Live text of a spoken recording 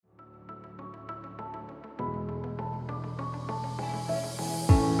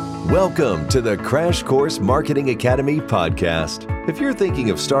Welcome to the Crash Course Marketing Academy podcast. If you're thinking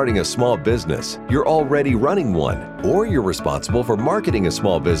of starting a small business, you're already running one, or you're responsible for marketing a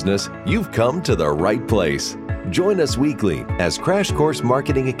small business, you've come to the right place. Join us weekly as Crash Course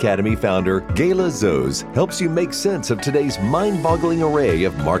Marketing Academy founder Gayla Zoz helps you make sense of today's mind-boggling array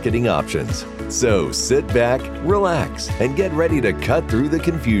of marketing options. So sit back, relax, and get ready to cut through the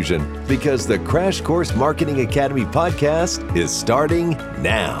confusion because the Crash Course Marketing Academy podcast is starting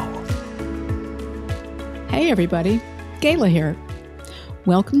now. Hey everybody, Gayla here.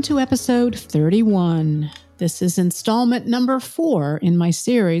 Welcome to episode 31. This is installment number 4 in my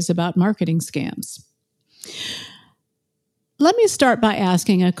series about marketing scams. Let me start by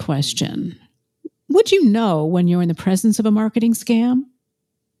asking a question. Would you know when you're in the presence of a marketing scam?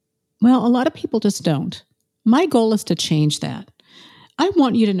 Well, a lot of people just don't. My goal is to change that. I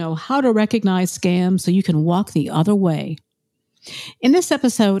want you to know how to recognize scams so you can walk the other way. In this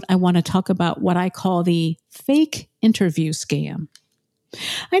episode, I want to talk about what I call the fake interview scam.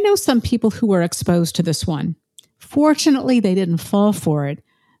 I know some people who were exposed to this one. Fortunately, they didn't fall for it,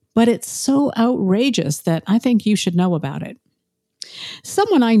 but it's so outrageous that I think you should know about it.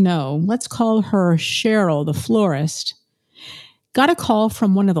 Someone I know, let's call her Cheryl the florist, got a call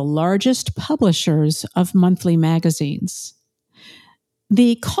from one of the largest publishers of monthly magazines.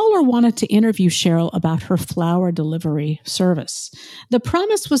 The caller wanted to interview Cheryl about her flower delivery service. The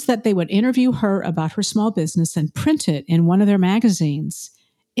promise was that they would interview her about her small business and print it in one of their magazines.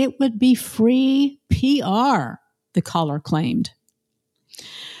 It would be free PR, the caller claimed.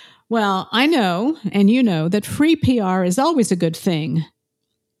 Well, I know, and you know, that free PR is always a good thing.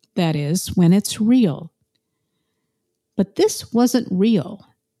 That is, when it's real. But this wasn't real.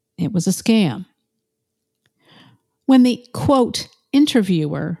 It was a scam. When the, quote,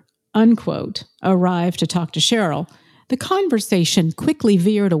 interviewer, unquote, arrived to talk to Cheryl, the conversation quickly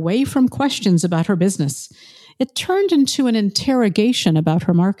veered away from questions about her business. It turned into an interrogation about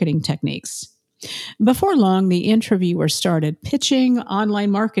her marketing techniques. Before long, the interviewer started pitching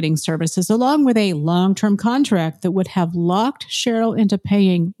online marketing services along with a long-term contract that would have locked Cheryl into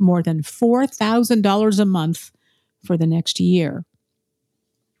paying more than $4,000 a month for the next year.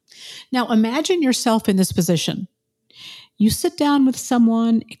 Now, imagine yourself in this position. You sit down with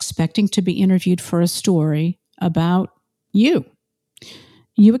someone expecting to be interviewed for a story about you.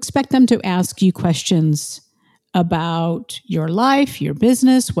 You expect them to ask you questions about your life, your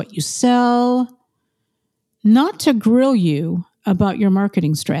business, what you sell, not to grill you about your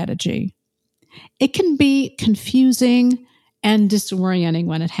marketing strategy. It can be confusing and disorienting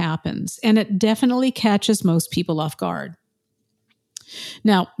when it happens, and it definitely catches most people off guard.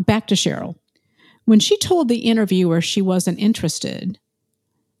 Now, back to Cheryl. When she told the interviewer she wasn't interested,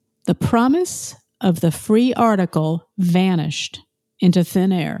 the promise of the free article vanished into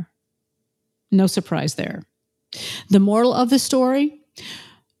thin air. No surprise there. The moral of the story?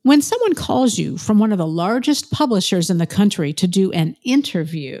 When someone calls you from one of the largest publishers in the country to do an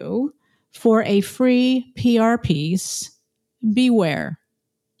interview for a free PR piece, beware.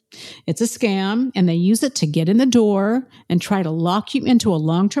 It's a scam, and they use it to get in the door and try to lock you into a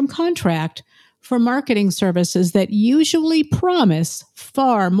long-term contract for marketing services that usually promise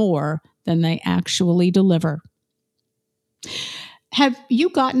far more than they actually deliver. Have you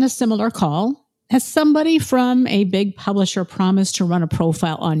gotten a similar call? Has somebody from a big publisher promised to run a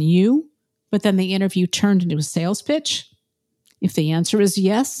profile on you, but then the interview turned into a sales pitch? If the answer is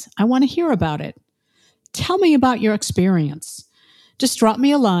yes, I want to hear about it. Tell me about your experience. Just drop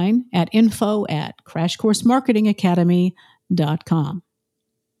me a line at info@crashcoursemarketingacademy.com.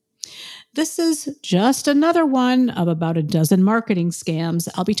 This is just another one of about a dozen marketing scams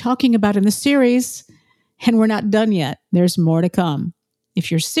I'll be talking about in the series, and we're not done yet. There's more to come. If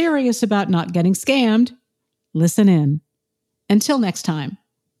you're serious about not getting scammed, listen in. Until next time.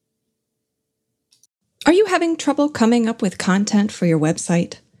 Are you having trouble coming up with content for your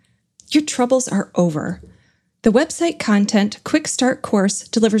website? Your troubles are over. The Website Content Quick Start course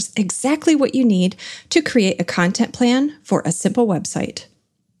delivers exactly what you need to create a content plan for a simple website.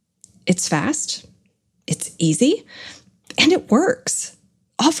 It's fast, it's easy, and it works.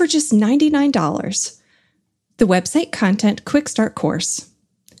 All for just $99. The Website Content Quick Start course.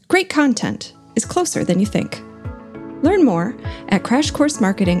 Great content is closer than you think. Learn more at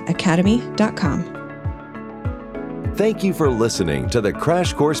crashcoursemarketingacademy.com. Thank you for listening to the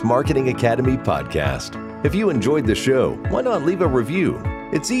Crash Course Marketing Academy podcast. If you enjoyed the show, why not leave a review?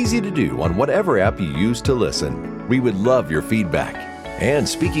 It's easy to do on whatever app you use to listen. We would love your feedback. And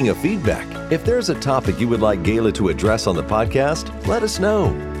speaking of feedback, if there's a topic you would like Gayla to address on the podcast, let us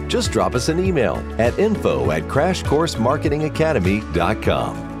know. Just drop us an email at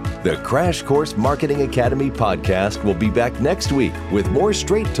info@crashcoursemarketingacademy.com. The Crash Course Marketing Academy podcast will be back next week with more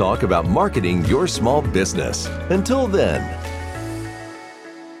straight talk about marketing your small business. Until then,